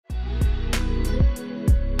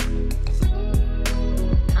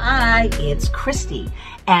Hi, it's Christi,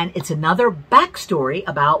 and it's another backstory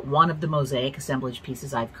about one of the mosaic assemblage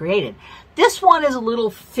pieces I've created. This one is a little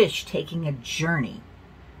fish taking a journey,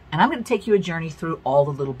 and I'm going to take you a journey through all the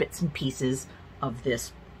little bits and pieces of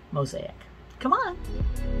this mosaic. Come on.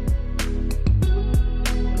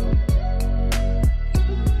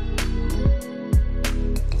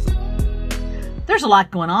 There's a lot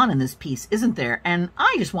going on in this piece, isn't there? And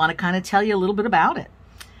I just want to kind of tell you a little bit about it.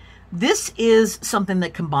 This is something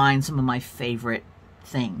that combines some of my favorite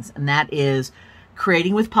things, and that is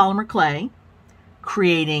creating with polymer clay,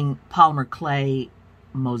 creating polymer clay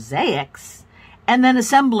mosaics, and then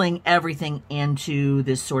assembling everything into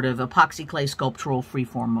this sort of epoxy clay sculptural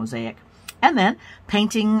freeform mosaic, and then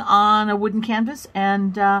painting on a wooden canvas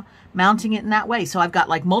and mounting it in that way. So I've got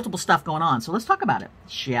like multiple stuff going on. So let's talk about it,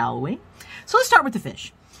 shall we? So let's start with the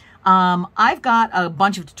fish. I've got a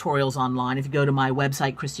bunch of tutorials online. If you go to my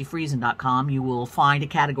website, Friesen.com, you will find a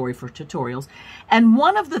category for tutorials. And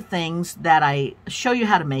one of the things that I show you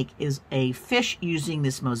how to make is a fish using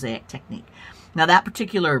this mosaic technique. Now that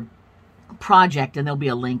particular project, and there'll be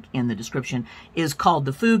a link in the description, is called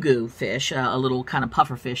the Fugu fish, a little kind of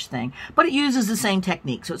puffer fish thing, but it uses the same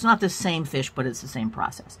technique. So it's not the same fish, but it's the same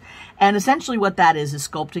process. And essentially what that is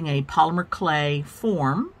sculpting a polymer clay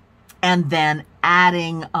form and then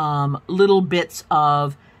adding little bits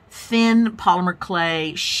of thin polymer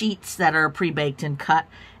clay sheets that are pre-baked and cut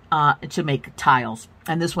to make tiles.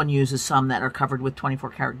 And this one uses some that are covered with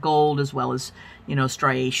 24-karat gold, as well as, you know,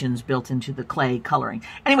 striations built into the clay coloring.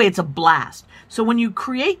 Anyway, it's a blast. So when you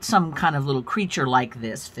create some kind of little creature like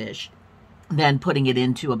this fish, then putting it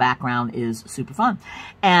into a background is super fun.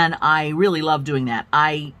 And I really love doing that.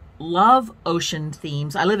 I love ocean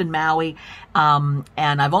themes. I live in Maui, and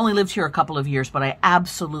I've only lived here a couple of years, but I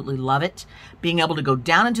absolutely love it. Being able to go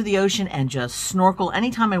down into the ocean and just snorkel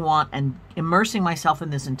anytime I want and immersing myself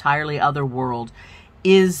in this entirely other world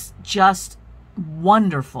is just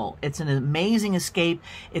wonderful. It's an amazing escape.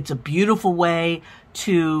 It's a beautiful way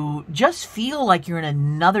to just feel like you're in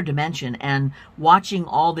another dimension, and watching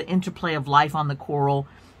all the interplay of life on the coral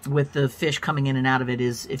with the fish coming in and out of it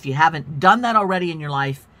is, if you haven't done that already in your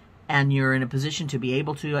life, and you're in a position to be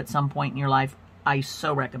able to at some point in your life, I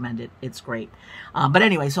so recommend it. It's great. But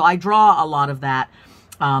anyway, so I draw a lot of that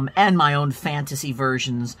and my own fantasy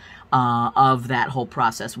versions of that whole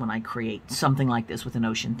process when I create something like this with an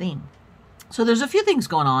ocean theme. So there's a few things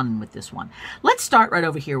going on with this one. Let's start right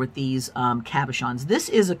over here with these cabochons. This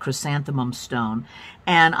is a chrysanthemum stone,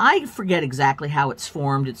 and I forget exactly how it's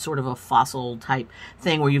formed. It's sort of a fossil type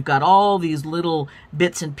thing where you've got all these little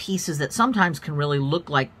bits and pieces that sometimes can really look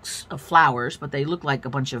like flowers, but they look like a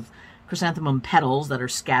bunch of chrysanthemum petals that are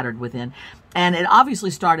scattered within. And it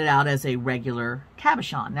obviously started out as a regular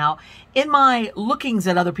cabochon. Now, in my lookings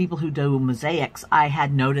at other people who do mosaics, I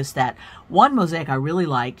had noticed that one mosaic I really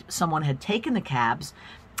liked, someone had taken the cabs,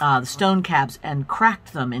 the stone cabs, and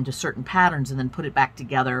cracked them into certain patterns and then put it back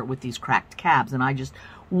together with these cracked cabs. And I just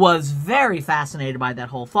was very fascinated by that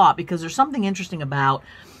whole thought, because there's something interesting about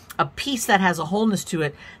a piece that has a wholeness to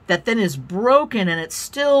it that then is broken and it's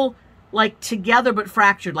still like together but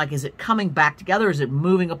fractured. Like, is it coming back together? Is it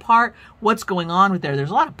moving apart? What's going on with there? There's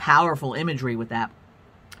a lot of powerful imagery with that.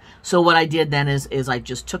 So what I did then is I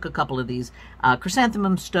just took a couple of these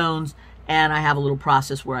chrysanthemum stones, and I have a little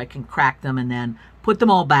process where I can crack them and then put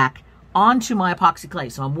them all back onto my epoxy clay.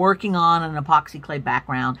 So I'm working on an epoxy clay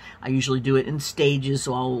background. I usually do it in stages,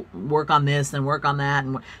 so I'll work on this, then work on that,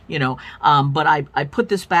 and you know, but I put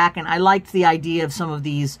this back, and I liked the idea of some of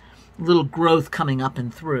these little growth coming up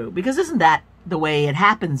and through, because isn't that the way it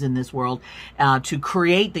happens in this world to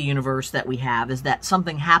create the universe that we have, is that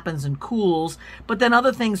something happens and cools, but then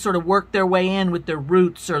other things sort of work their way in with their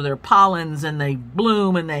roots or their pollens, and they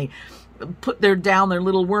bloom and they put down their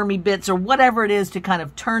little wormy bits or whatever it is to kind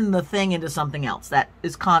of turn the thing into something else. That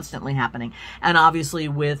is constantly happening. And obviously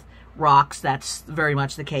with rocks, that's very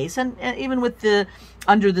much the case. And even with the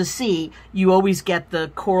under the sea, you always get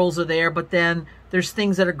the corals are there, but then there's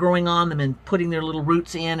things that are growing on them and putting their little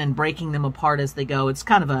roots in and breaking them apart as they go. It's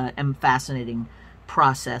kind of a fascinating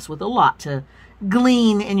process with a lot to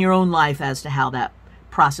glean in your own life as to how that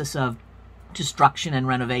process of destruction and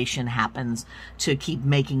renovation happens to keep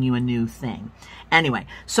making you a new thing. Anyway,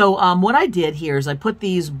 so what I did here is I put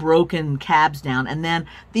these broken cabs down, and then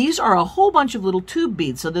these are a whole bunch of little tube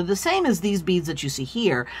beads. So they're the same as these beads that you see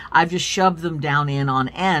here. I've just shoved them down in on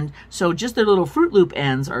end, so just their little Fruit Loop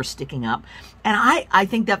ends are sticking up. And I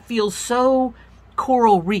think that feels so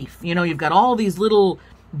coral reef. You know, you've got all these little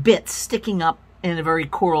bits sticking up in a very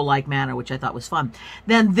coral-like manner, which I thought was fun.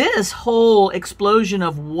 Then this whole explosion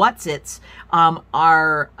of what's-its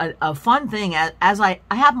are a fun thing. As I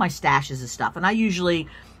have my stashes of stuff, and I usually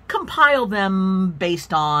compile them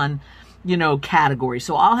based on, you know, categories.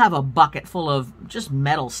 So I'll have a bucket full of just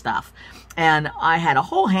metal stuff. And I had a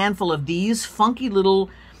whole handful of these funky little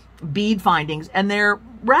bead findings, and they're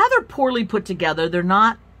rather poorly put together. They're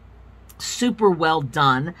not super well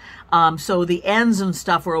done. So the ends and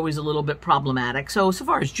stuff are always a little bit problematic. So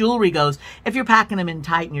far as jewelry goes, if you're packing them in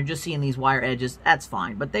tight and you're just seeing these wire edges, that's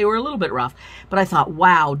fine. But they were a little bit rough. But I thought,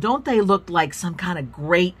 wow, don't they look like some kind of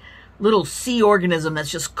great little sea organism that's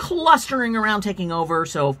just clustering around taking over?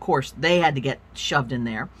 So of course they had to get shoved in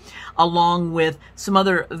there, along with some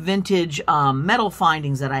other vintage metal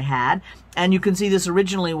findings that I had. And you can see this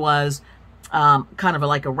originally was kind of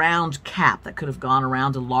like a round cap that could have gone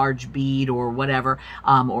around a large bead or whatever,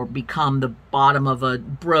 or become the bottom of a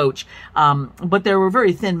brooch. But they were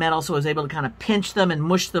very thin metal, so I was able to kind of pinch them and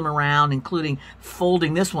mush them around, including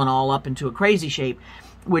folding this one all up into a crazy shape,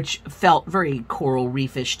 which felt very coral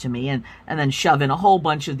reefish to me, and then shove in a whole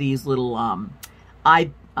bunch of these little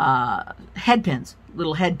head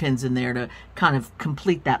pins in there to kind of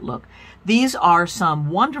complete that look. These are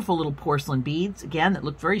some wonderful little porcelain beads, again, that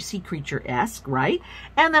look very sea creature-esque, right?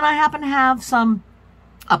 And then I happen to have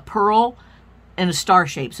a pearl in a star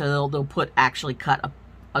shape, so they'll actually cut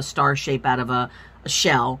a star shape out of a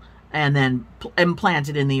shell and then implant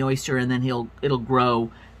it in the oyster, and then it'll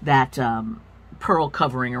grow that pearl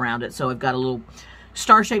covering around it. So I've got a little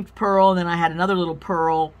star-shaped pearl, and then I had another little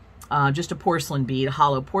pearl, just a porcelain bead, a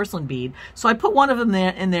hollow porcelain bead. So I put one of them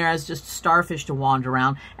in there as just starfish to wander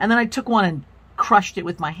around, and then I took one and crushed it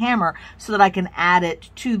with my hammer so that I can add it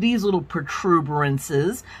to these little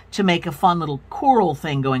protuberances to make a fun little coral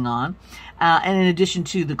thing going on. And in addition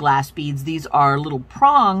to the glass beads, these are little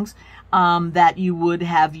prongs that you would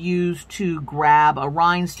have used to grab a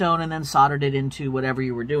rhinestone and then soldered it into whatever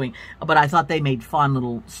you were doing. But I thought they made fun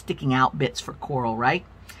little sticking out bits for coral, right?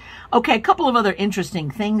 Okay, a couple of other interesting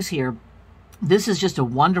things here. This is just a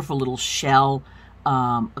wonderful little shell,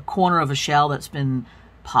 a corner of a shell that's been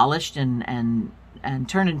polished and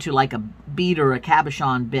turned into like a bead or a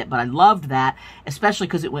cabochon bit. But I loved that, especially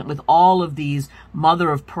because it went with all of these mother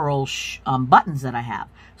of pearl buttons that I have.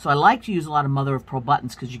 So I like to use a lot of mother of pearl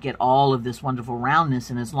buttons because you get all of this wonderful roundness,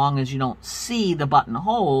 and as long as you don't see the button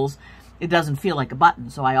holes, it doesn't feel like a button.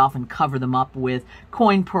 So I often cover them up with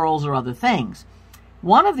coin pearls or other things.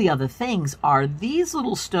 One of the other things are these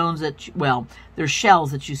little stones that, well, they're shells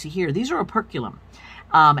that you see here. These are operculum,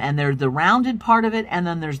 and they're the rounded part of it, and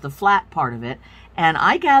then there's the flat part of it. And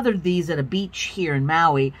I gathered these at a beach here in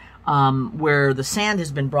Maui, where the sand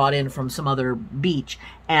has been brought in from some other beach,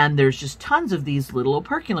 and there's just tons of these little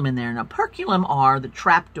operculum in there. And operculum are the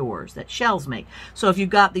trapdoors that shells make. So if you've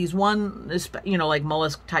got these like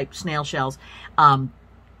mollusk type snail shells,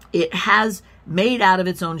 it has made out of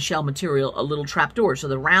its own shell material a little trapdoor. So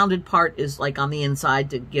the rounded part is like on the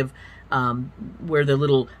inside to give where the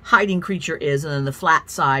little hiding creature is, and then the flat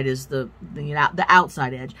side is the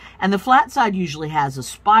outside edge. And the flat side usually has a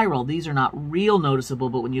spiral. These are not real noticeable,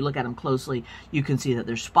 but when you look at them closely, you can see that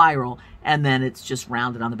they're spiral, and then it's just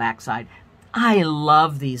rounded on the back side. I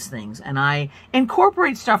love these things, and I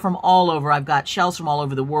incorporate stuff from all over. I've got shells from all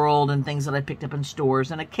over the world and things that I picked up in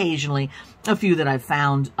stores, and occasionally a few that I've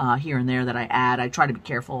found here and there that I add. I try to be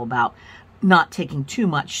careful about not taking too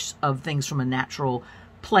much of things from a natural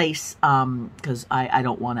place, because I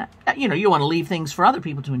don't want to, you want to leave things for other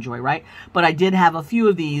people to enjoy, right? But I did have a few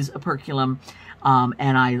of these operculum,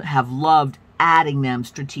 and I have loved adding them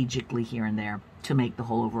strategically here and there to make the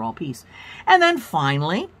whole overall piece. And then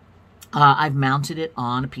finally, I've mounted it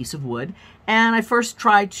on a piece of wood, and I first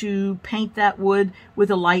tried to paint that wood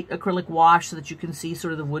with a light acrylic wash so that you can see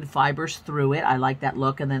sort of the wood fibers through it. I like that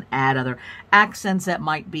look, and then add other accents that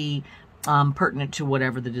might be pertinent to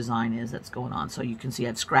whatever the design is that's going on. So you can see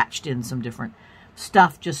I've scratched in some different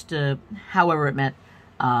stuff just to, however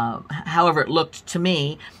it looked to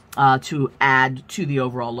me, to add to the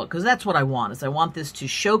overall look, because that's what I want. Is I want this to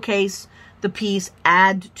showcase the piece,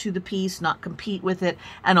 add to the piece, not compete with it,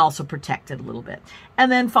 and also protect it a little bit.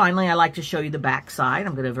 And then finally, I like to show you the back side.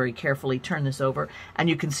 I'm going to very carefully turn this over, and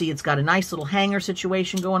you can see it's got a nice little hanger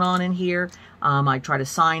situation going on in here. I try to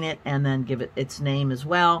sign it and then give it its name as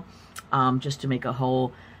well, just to make a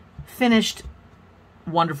whole finished,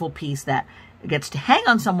 wonderful piece that gets to hang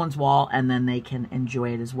on someone's wall, and then they can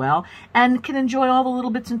enjoy it as well, and can enjoy all the little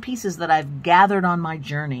bits and pieces that I've gathered on my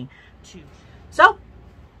journey too. So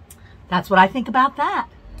that's what I think about that.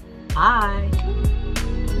 Bye.